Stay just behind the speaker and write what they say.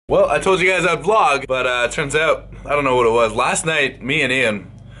Well, I told you guys I'd vlog, but turns out, I don't know what it was. Last night, me and Ian,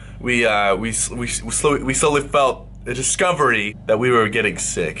 we slowly felt a discovery that we were getting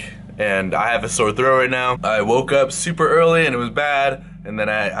sick. And I have a sore throat right now. I woke up super early and it was bad. And then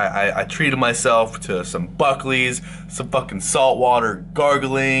I treated myself to some Buckley's, some fucking saltwater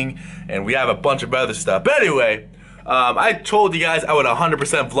gargling, and we have a bunch of other stuff. But anyway, I told you guys I would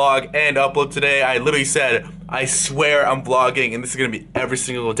 100% vlog and upload today. I literally said, I swear I'm vlogging, and this is gonna be every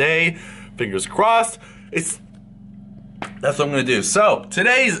single day. Fingers crossed. That's what I'm gonna do. So,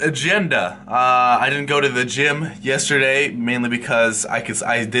 today's agenda. I didn't go to the gym yesterday, mainly because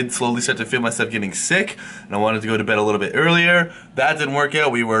I did slowly start to feel myself getting sick, and I wanted to go to bed a little bit earlier. That didn't work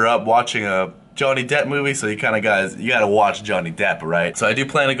out. We were up watching a Johnny Depp movie, so you gotta watch Johnny Depp, right? So I do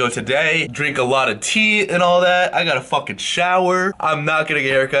plan to go today, drink a lot of tea and all that. I gotta fucking shower. I'm not gonna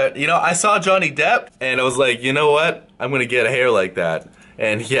get a haircut. You know, I saw Johnny Depp, and I was like, you know what? I'm gonna get a hair like that.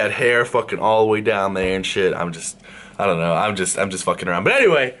 And he had hair fucking all the way down there and shit. I don't know, I'm just fucking around. But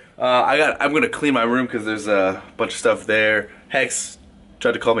anyway, I'm gonna clean my room because there's a bunch of stuff there. Hex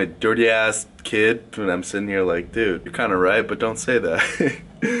tried to call me a dirty ass kid, and I'm sitting here like, dude, you're kinda right, but don't say that.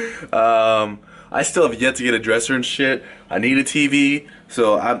 I still have yet to get a dresser and shit. I need a TV,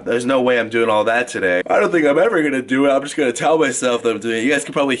 so there's no way I'm doing all that today. I don't think I'm ever gonna do it. I'm just gonna tell myself that I'm doing it. You guys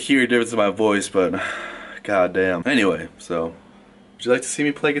can probably hear a difference in my voice, but goddamn. Anyway, so, would you like to see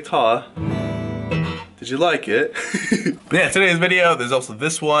me play guitar? Did you like it? But yeah, today's video, there's also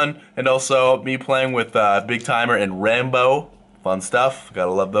this one, and also me playing with Big Timer and Rambo. Fun stuff,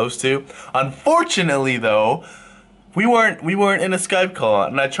 gotta love those two. Unfortunately though, we weren't in a Skype call,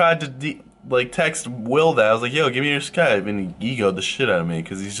 and I tried to text Will that. I was like, yo, give me your Skype, and he egoed the shit out of me,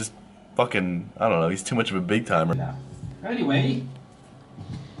 because he's just fucking, I don't know, he's too much of a big timer. Yeah. Anyway,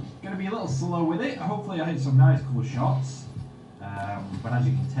 gonna be a little slow with it. Hopefully I hit some nice cool shots. But as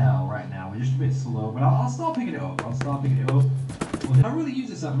you can tell right now, we're just a bit slow, but I'll start picking it up. Well, I don't really use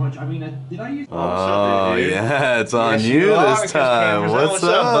this that much. I mean, did I use... Oh, yeah, it's on you this time. What's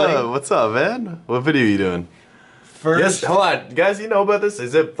up? What's up, man? What video are you doing? Yes, hold on. Guys, you know about this?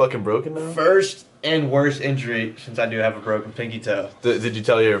 Is it fucking broken now? First and worst injury since I do have a broken pinky toe. Did you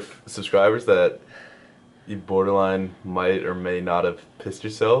tell your subscribers that you borderline might or may not have pissed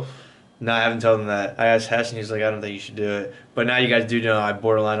yourself? No, I haven't told them that. I asked Hess and he's like, I don't think you should do it. But now you guys do know I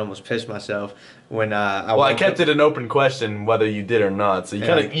borderline almost pissed myself when I kept it an open question whether you did or not. So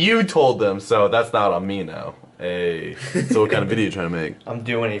you told them, so that's not on me now. Hey. So what kind of video are you trying to make? I'm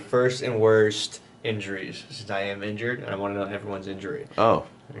doing a first and worst injuries since I am injured and I want to know everyone's injury. Oh.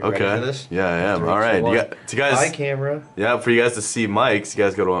 Are you ready for this? Yeah, I am. All right. You guys. Hi, camera. Yeah, for you guys to see Mike's, you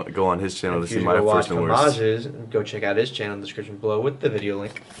guys go on his channel to see my first and worst. Pamaj's, go check out his channel in the description below with the video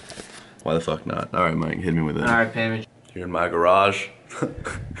link. Why the fuck not? All right, Mike, hit me with it. All right, Pamaj. You're in my garage.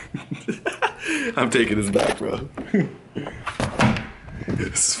 I'm taking this back, bro.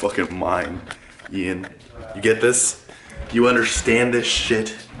 This is fucking mine, Ian. You get this? You understand this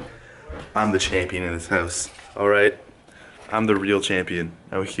shit? I'm the champion in this house. All right, I'm the real champion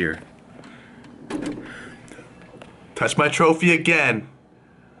out here. Touch my trophy again.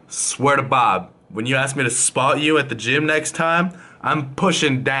 Swear to Bob, when you ask me to spot you at the gym next time, I'm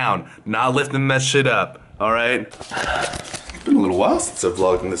pushing down, not lifting that shit up, alright? It's been a little while since I've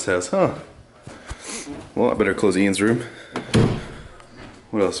vlogged in this house, huh? Well, I better close Ian's room.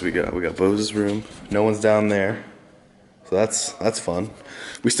 What else we got? We got Bose's room. No one's down there. So that's fun.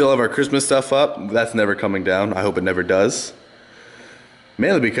 We still have our Christmas stuff up. That's never coming down. I hope it never does.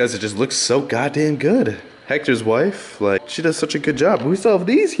 Mainly because it just looks so goddamn good. Hector's wife, like, she does such a good job. We still have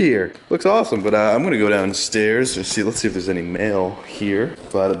these here. Looks awesome, but I'm gonna go downstairs and see, let's see if there's any mail here.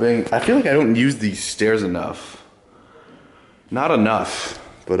 But I feel like I don't use these stairs enough. Not enough.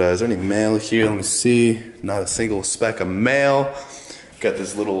 But is there any mail here? Let me see. Not a single speck of mail. Got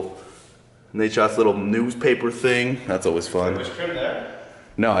this little, Nate Shot's little newspaper thing. That's always fun. Was Trim there?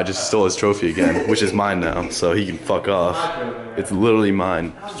 No, I just stole his trophy again, which is mine now, so he can fuck off. It's literally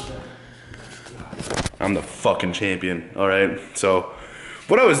mine. I'm the fucking champion, alright? So,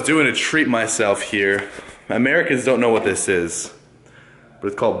 what I was doing to treat myself here, Americans don't know what this is, but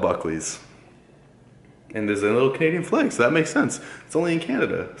it's called Buckley's. And there's a little Canadian flag, so that makes sense. It's only in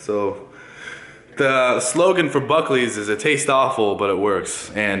Canada, so. The slogan for Buckley's is, it tastes awful, but it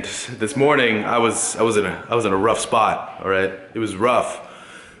works. And this morning, I was in a rough spot, alright? It was rough.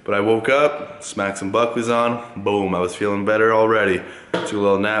 But I woke up, smacked some Buckley's on, boom, I was feeling better already. Took a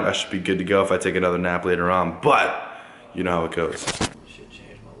little nap, I should be good to go if I take another nap later on, but you know how it goes. Shit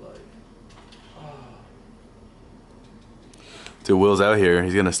changed my life. Dude, Will's out here,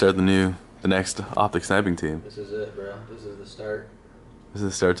 he's gonna start the next Optic sniping team. This is it, bro. This is the start. This is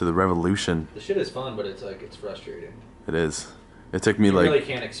the start to the revolution. The shit is fun, but it's like, it's frustrating. It is. It took me you like... You really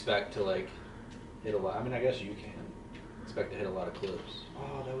can't expect to like hit a lot. I mean, I guess you can expect to hit a lot of clips.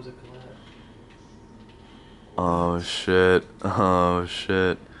 Oh, that was a collab. Oh shit. Oh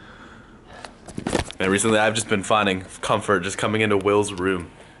shit. And recently I've just been finding comfort just coming into Will's room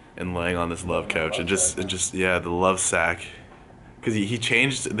and laying on this love couch and just yeah, the love sack. Cause he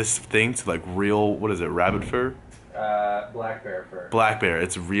changed this thing to like real, what is it, rabbit fur? Black bear fur. Black bear.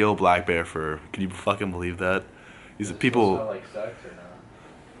 It's real black bear fur. Can you fucking believe that? These people. Smell like sex or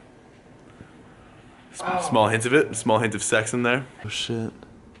not? Small hint of it. Small hint of sex in there. Oh shit.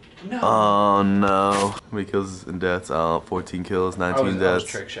 No. Oh no. How many kills and deaths? 14 kills, 19 deaths. I was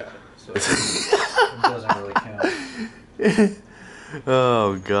trick shot, so it doesn't really count.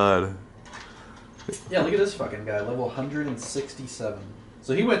 Oh god. Yeah, look at this fucking guy, level 167.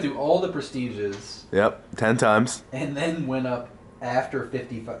 So he went through all the prestiges. Yep, 10 times. And then went up after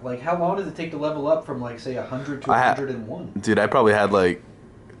 55. Like, how long does it take to level up from, like, say, 100 to 101? Dude, I probably had like...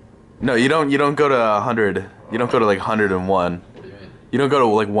 No, you don't go to 100. You don't go to like 101. What do you mean? You don't go to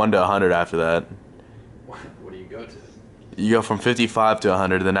like 1 to 100 after that. What do you go to? You go from 55 to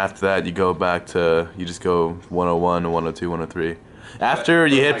 100, then after that you go back to... You just go 101 to 102, 103. After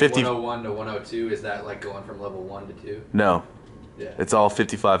you hit like 50... 101 to 102, is that like going from level 1 to 2? No. Yeah. It's all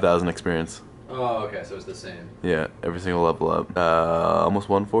 55,000 experience. Oh, okay, so it's the same. Yeah, every single level up. Almost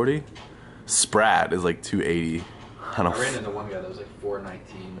 140. Sprat is like 280. I ran into one guy that was like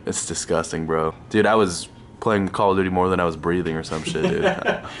 419. It's disgusting, bro. Dude, I was playing Call of Duty more than I was breathing or some shit, dude.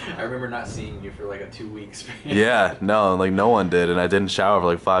 I remember not seeing you for like a 2-week span. Yeah, no, like no one did, and I didn't shower for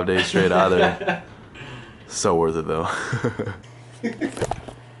like 5 days straight either. So worth it though. Oh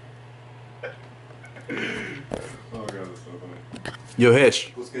my god, that's so funny. Yo,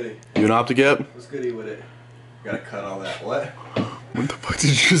 Hitch. What's goody? You an Optic yet? What's goody with it? Gotta cut all that. What? What the fuck did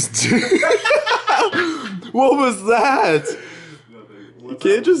you just do? What was that? Nothing. You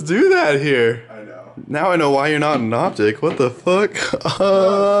can't just do that here. I know. Now I know why you're not an Optic. What the fuck?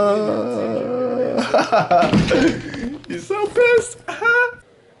 He's so pissed.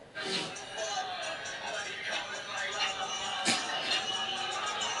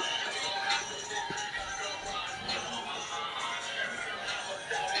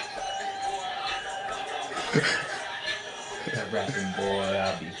 Rapping boy,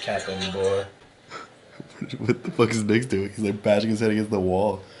 I'll be capping boy. What the fuck is Nick doing? He's like bashing his head against the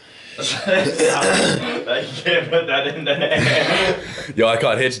wall. You can't put that in there. Yo, I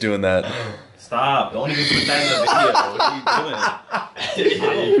caught Hitch doing that. Stop. Don't even put that in the video.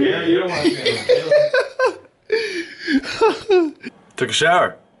 What are you doing? You don't want to be in Took a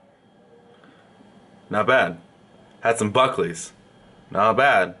shower. Not bad. Had some Buckleys. Not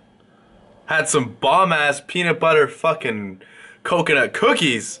bad. Had some bomb-ass peanut butter fucking coconut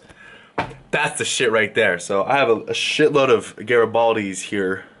cookies. That's the shit right there. So I have a shitload of Garibaldi's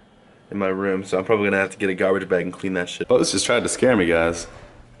here in my room, so I'm probably gonna have to get a garbage bag and clean that shit. Oh, this just tried to scare me, guys.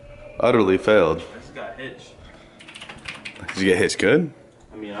 Utterly failed. I just got hitched. Did you get hitched good?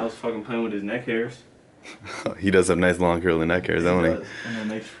 I mean, I was fucking playing with his neck hairs. He does have nice long curly neck hairs, don't he? And a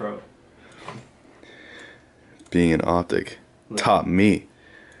nice fro. Being an Optic taught me.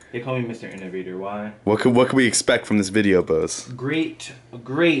 They call me Mr. Innovator. Why? What could we expect from this video, Bose? Great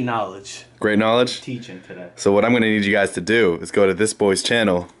knowledge. Great knowledge? Teaching today. So what I'm gonna need you guys to do is go to this boy's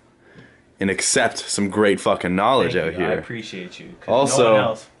channel and accept some great fucking knowledge out here. I appreciate you. Also, no one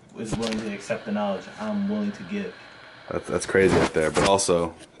else is willing to accept the knowledge I'm willing to give. That's crazy right there. But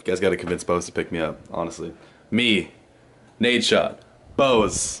also, you guys gotta convince Bose to pick me up, honestly. Me, Nade Shot,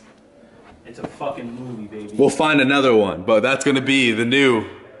 Bose. It's a fucking movie, baby. We'll find another one, but that's gonna be the new...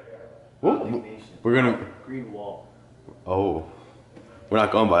 We're gonna... Green wall. Oh. We're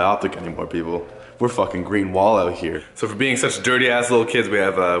not going by Optic anymore, people. We're fucking green wall out here. So for being such dirty ass little kids, we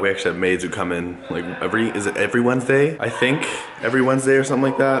actually have maids who come in like every Wednesday? I think every Wednesday or something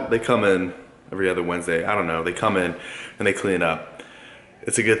like that. They come in every other Wednesday. I don't know. They come in and they clean up.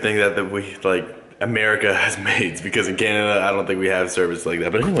 It's a good thing that we like America has maids, because in Canada I don't think we have service like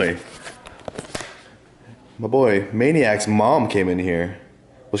that. But anyway, my boy Maniac's mom came in here.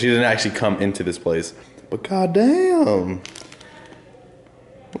 Well, she didn't actually come into this place, but goddamn,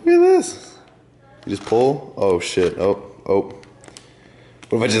 look at this. You just pull. Oh shit. Oh.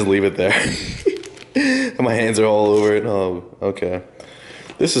 What if I just leave it there? And my hands are all over it. Oh, okay.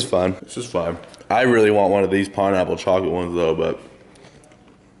 This is fun. This is fine. I really want one of these pineapple chocolate ones though, but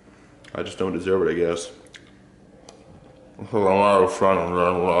I just don't deserve it, I guess. I'm out of fun.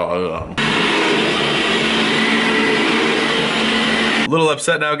 A little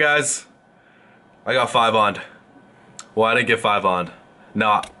upset now, guys. I got 5 on. Well, I didn't get 5 on.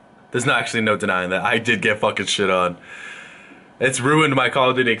 Nah, there's not actually no denying that. I did get fucking shit on. It's ruined my Call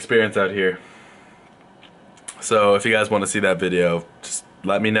of Duty experience out here. So if you guys want to see that video, just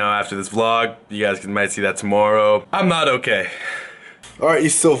let me know after this vlog. You guys might see that tomorrow. I'm not okay. Alright, you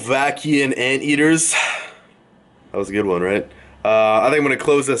Slovakian anteaters. That was a good one, right? I think I'm gonna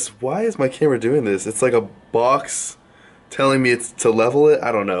close this. Why is my camera doing this? It's like a box telling me it's to level it.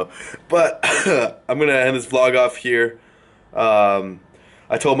 I don't know. But I'm gonna end this vlog off here.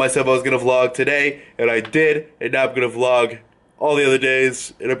 I told myself I was gonna vlog today, and I did, and now I'm gonna vlog all the other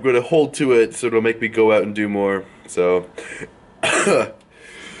days, and I'm gonna hold to it so it'll make me go out and do more. So I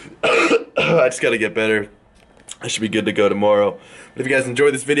just gotta get better. I should be good to go tomorrow. But if you guys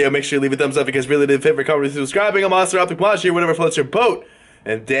enjoyed this video, make sure you leave a thumbs up. If you guys really did, favorite, comment, subscribing. I'm Monster Optic Pamaj here, whatever floats your boat.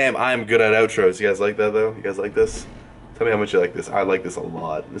 And damn, I'm good at outros. You guys like that though? You guys like this? Tell me how much you like this. I like this a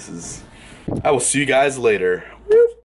lot. This is. I will see you guys later. Woo.